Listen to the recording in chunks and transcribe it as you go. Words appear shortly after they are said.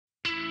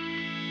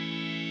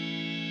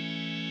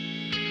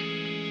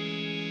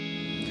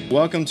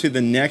Welcome to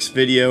the next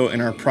video in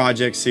our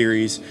project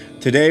series.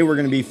 Today we're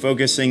going to be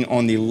focusing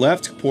on the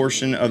left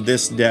portion of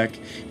this deck,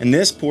 and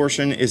this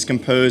portion is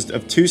composed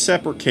of two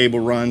separate cable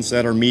runs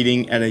that are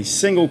meeting at a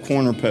single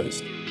corner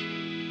post.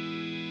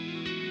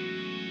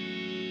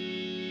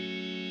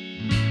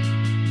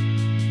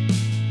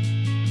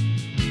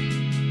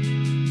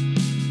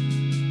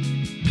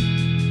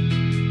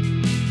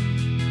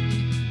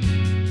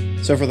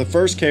 So for the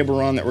first cable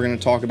run that we're going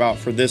to talk about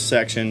for this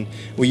section,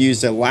 we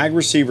used a lag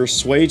receiver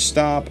swage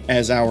stop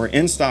as our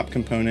end stop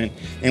component,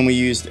 and we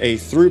used a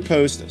through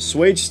post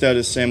swage stud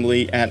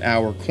assembly at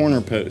our corner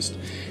post.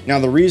 Now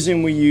the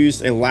reason we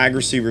used a lag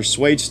receiver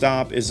swage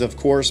stop is of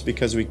course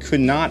because we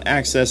could not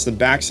access the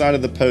back side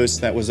of the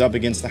post that was up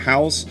against the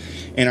house,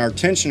 and our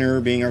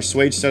tensioner being our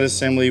swage stud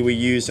assembly we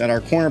used at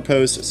our corner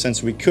post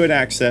since we could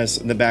access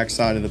the back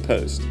side of the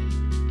post.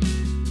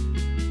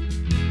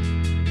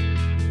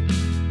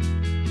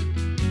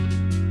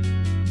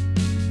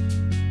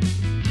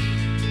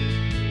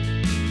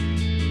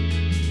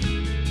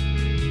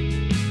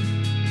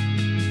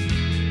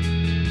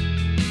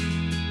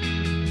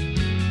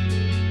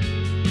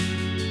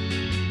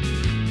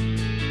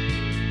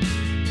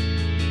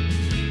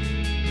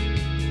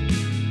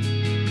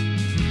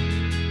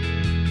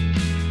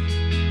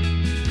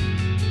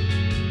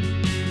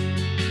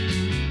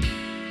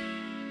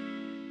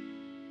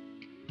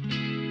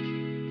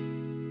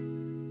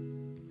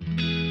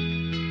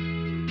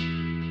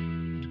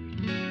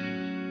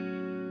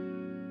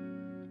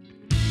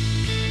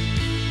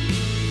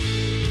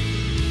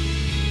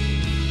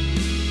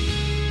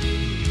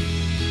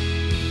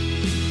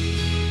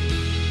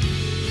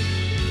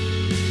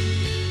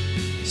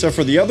 So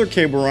for the other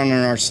cable run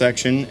in our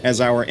section, as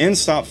our end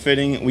stop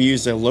fitting, we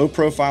used a low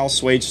profile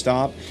swage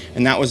stop,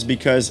 and that was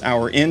because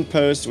our end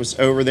post was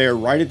over there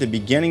right at the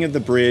beginning of the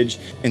bridge,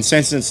 and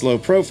since it's low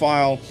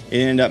profile, it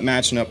ended up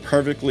matching up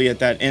perfectly at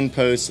that end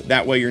post.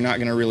 That way you're not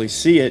going to really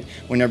see it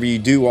whenever you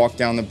do walk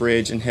down the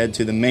bridge and head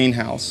to the main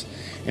house.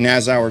 And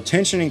as our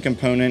tensioning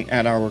component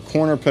at our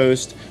corner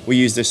post, we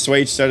used a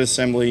swage stud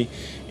assembly.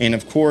 And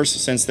of course,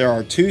 since there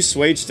are two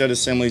swage stud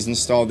assemblies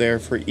installed there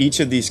for each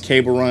of these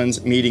cable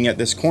runs meeting at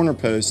this corner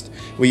post,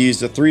 we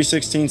used a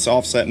 3/16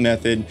 offset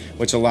method,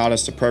 which allowed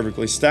us to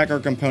perfectly stack our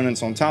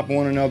components on top of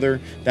one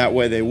another. That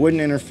way they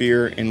wouldn't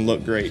interfere and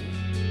look great.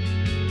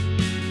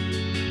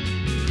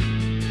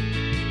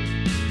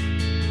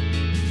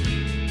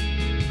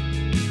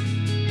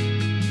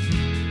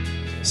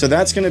 So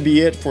that's going to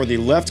be it for the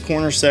left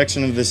corner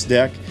section of this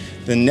deck.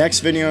 The next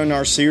video in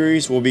our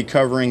series will be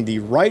covering the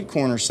right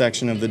corner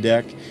section of the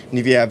deck. And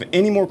if you have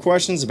any more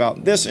questions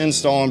about this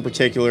install in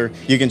particular,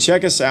 you can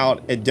check us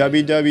out at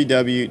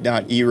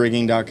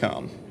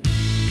www.E-Rigging.com.